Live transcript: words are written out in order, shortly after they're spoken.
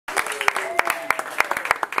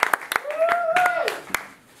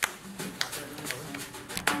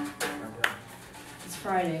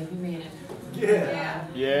Friday. We made it. Yeah.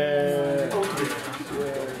 Yeah. Sure.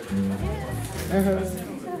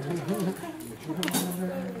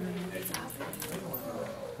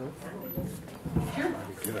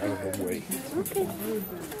 Get out of the way. Okay.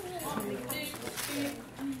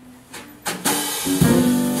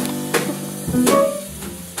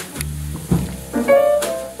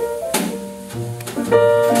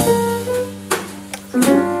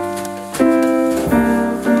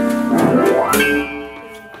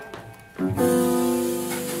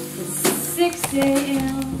 6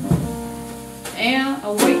 a.m. and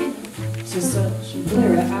awakened to such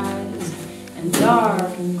bleary eyes and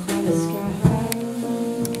dark and cloudy skies.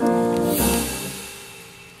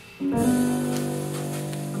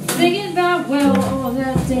 I'm thinking about, well, all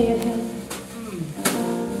that day ahead.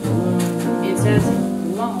 It's as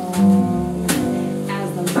long as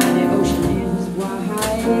the mighty ocean is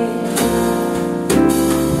wide.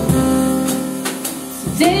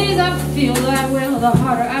 Some days I feel like, well, the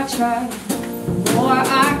harder I try, the more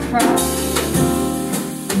I cry.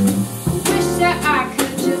 I wish that I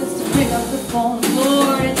could just pick up the phone,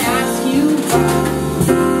 Lord, and ask you why.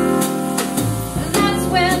 And that's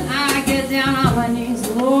when I get down on my knees,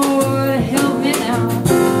 Lord, help me now.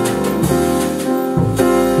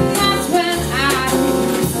 And that's when I hear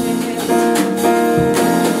you sing it.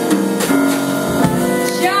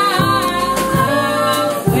 Child,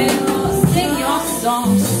 will sing your song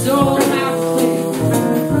so loud and clear.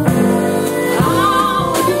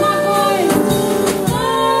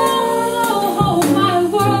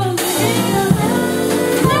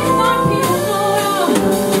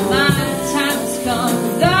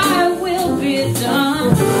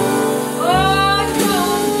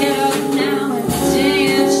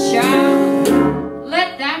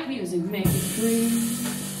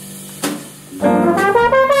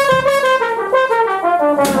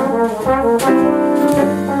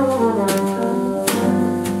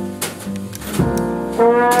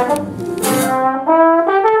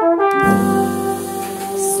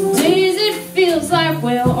 Some days it feels like,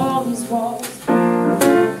 well, all these walls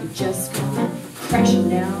could just come crashing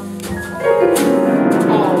down.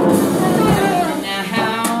 All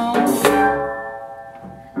now.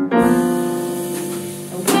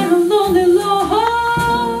 And when I'm lonely, Lord,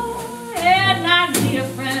 and I need a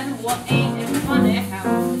friend, well, ain't it funny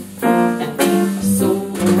how that ain't a soul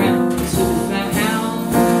around to be found.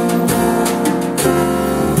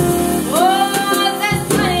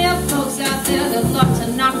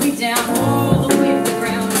 Knock me down all the way to the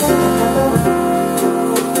ground.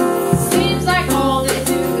 Seems like all they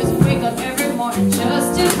do is wake up every morning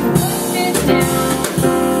just to put me down.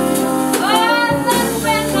 Oh, that's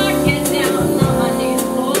when I get down on my knees,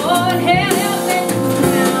 Lord, help me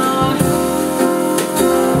now.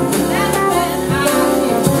 That's when I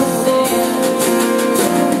hear you sing.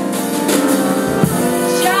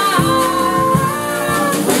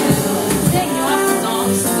 Child, sing your song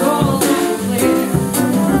so loud and clear.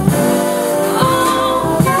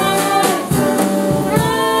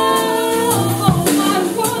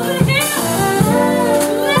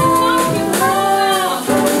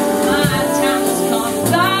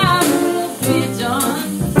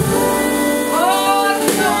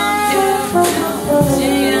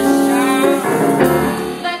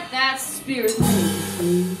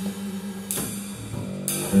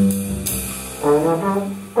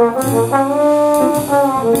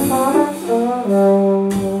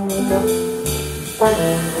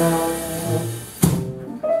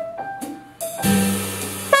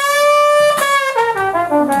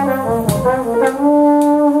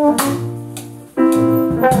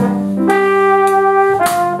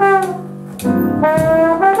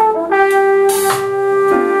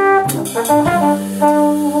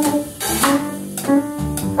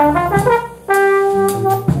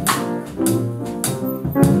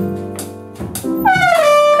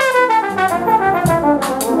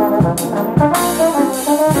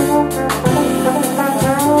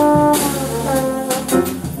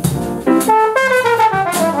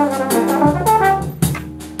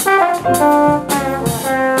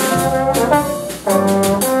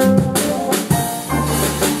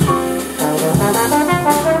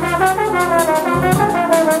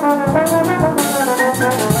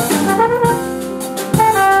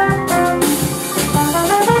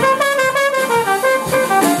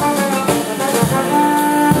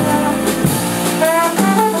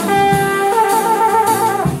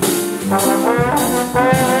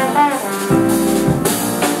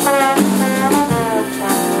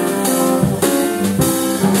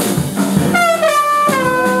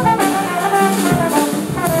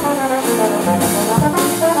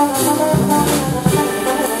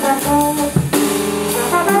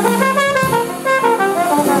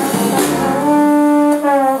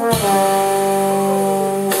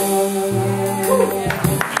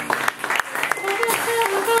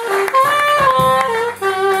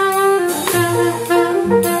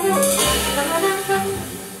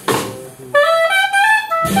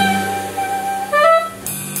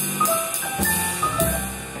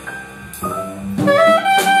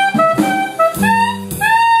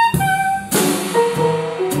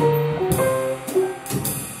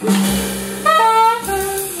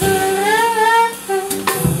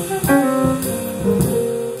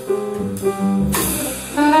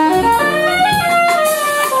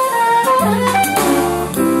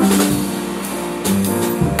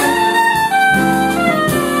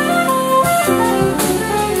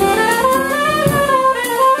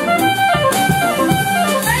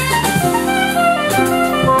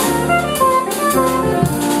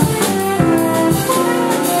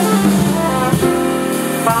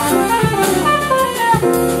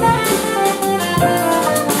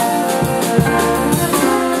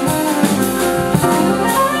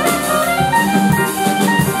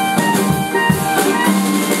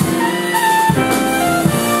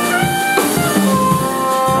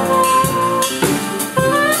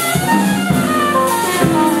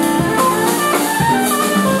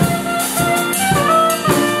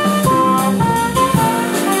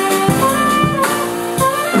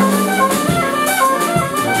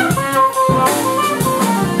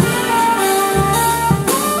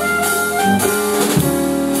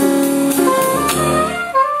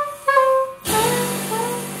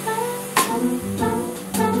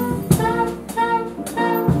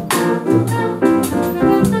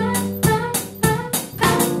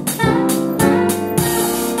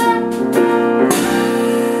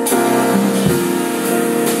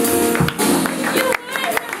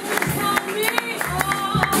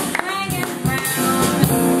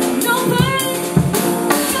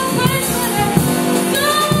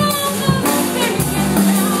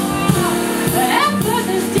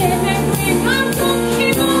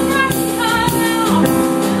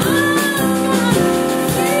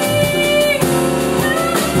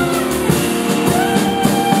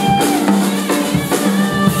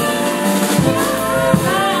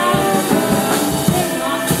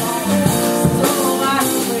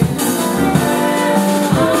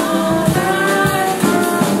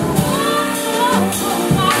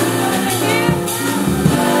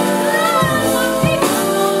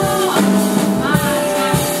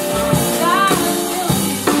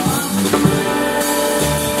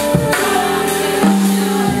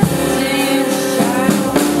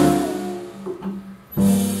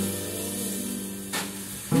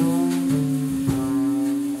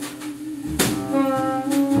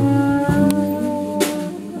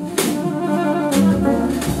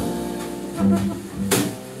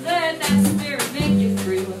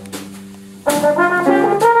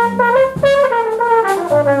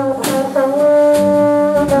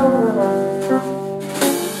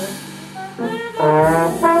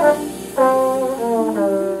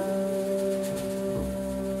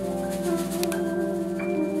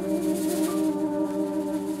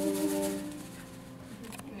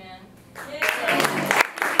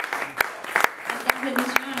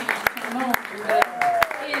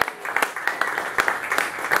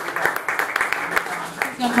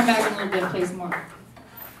 Gonna come back in a little bit and play some more.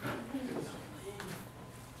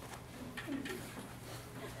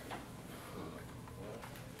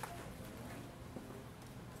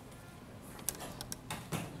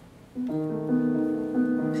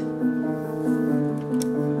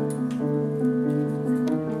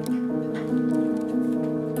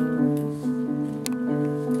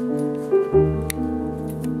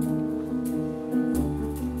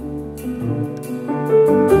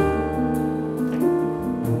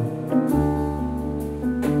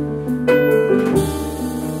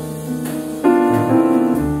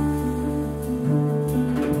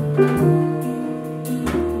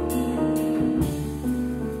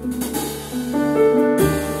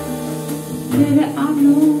 Baby, I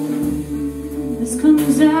know this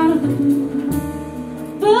comes out of the blue,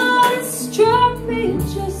 but it struck me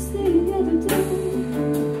just the other day.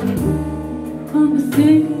 Come to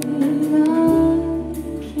think of it,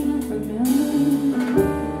 I can't remember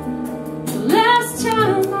the last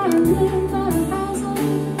time I laid my eyes on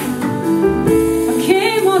you. I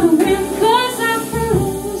came on the wind 'cause I felt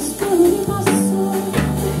it was good.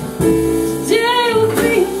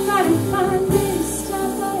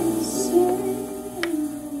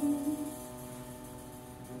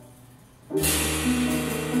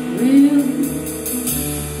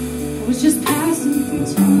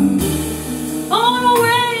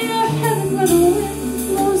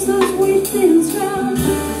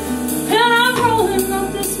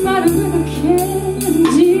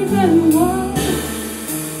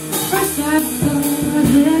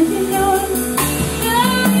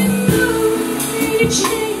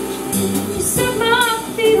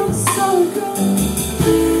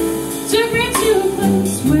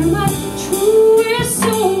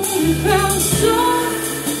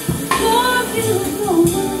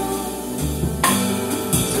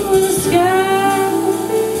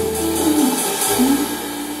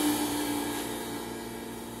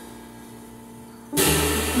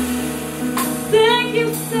 you,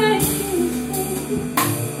 thank you,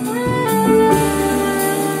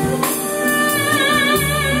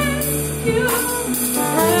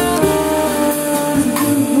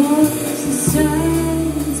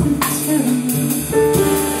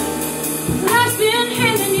 I've been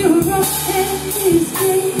handing you a rough hand these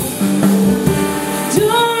days.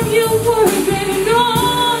 Don't you worry, baby, no,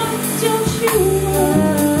 don't you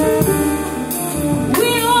worry.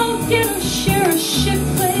 We all get a share of shit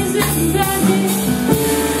plays in that day.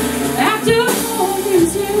 After all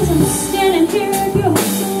these years, I'm standing here at your door.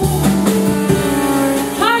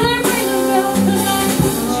 Hardly ring a bell, 'cause I'm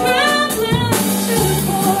traveling to the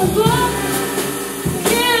core, but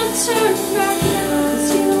can't turn back now, 'cause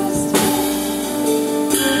you lost me.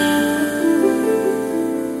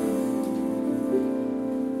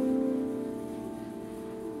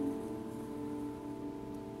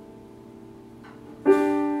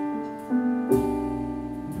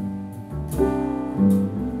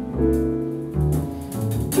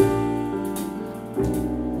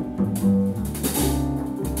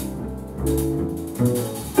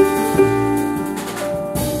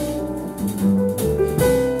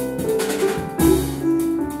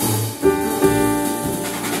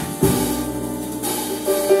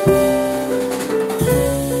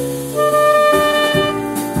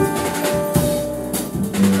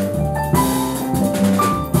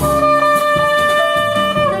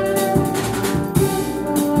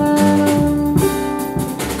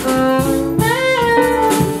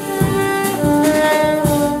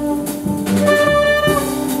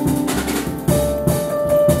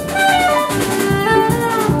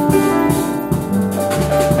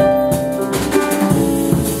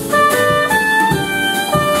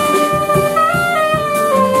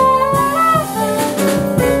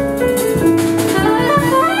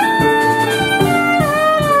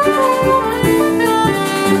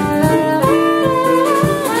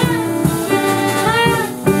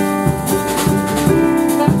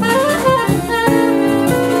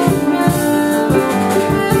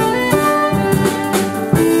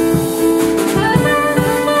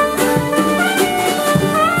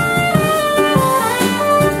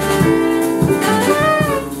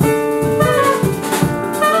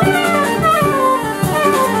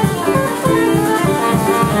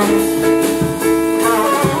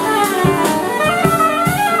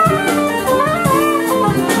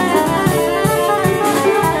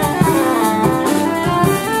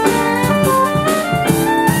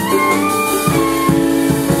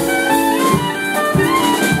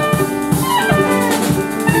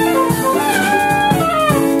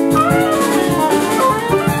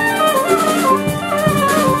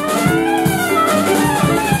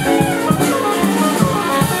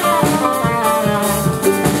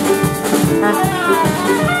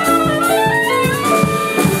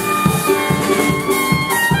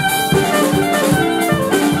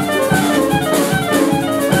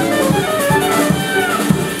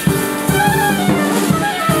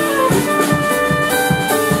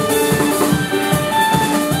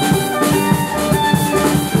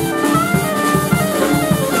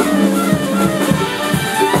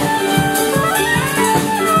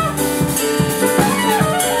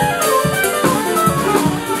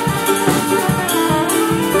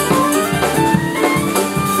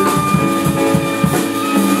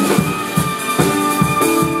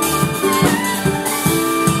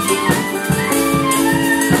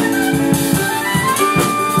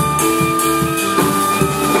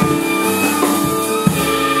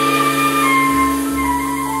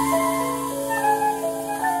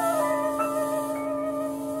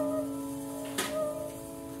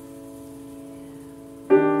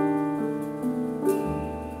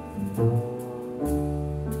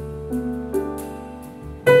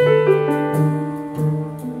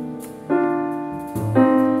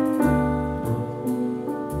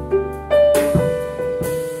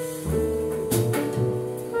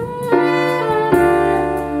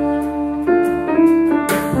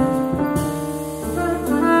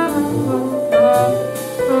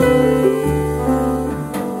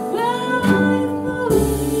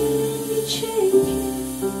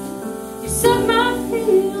 Set my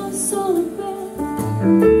feet on solid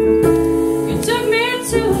ground.